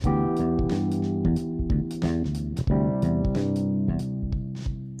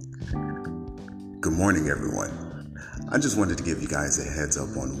morning, everyone. I just wanted to give you guys a heads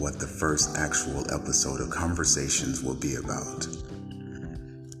up on what the first actual episode of Conversations will be about.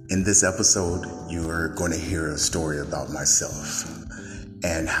 In this episode, you are going to hear a story about myself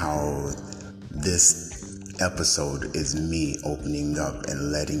and how this episode is me opening up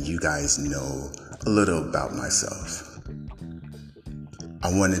and letting you guys know a little about myself.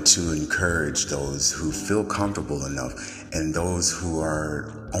 I wanted to encourage those who feel comfortable enough and those who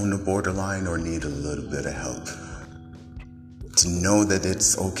are on the borderline or need a little bit of help to know that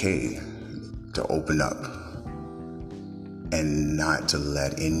it's okay to open up and not to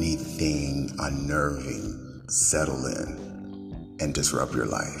let anything unnerving settle in and disrupt your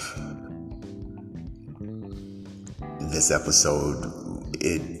life. This episode,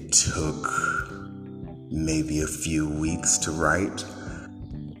 it took maybe a few weeks to write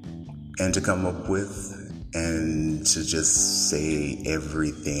and to come up with and to just say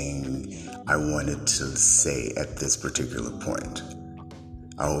everything I wanted to say at this particular point.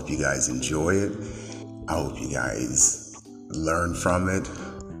 I hope you guys enjoy it. I hope you guys learn from it.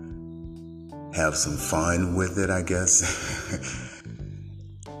 Have some fun with it, I guess.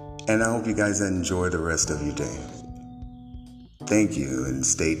 And I hope you guys enjoy the rest of your day. Thank you, and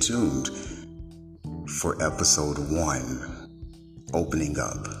stay tuned for episode 1, Opening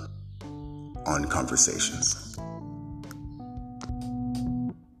Up on Conversations.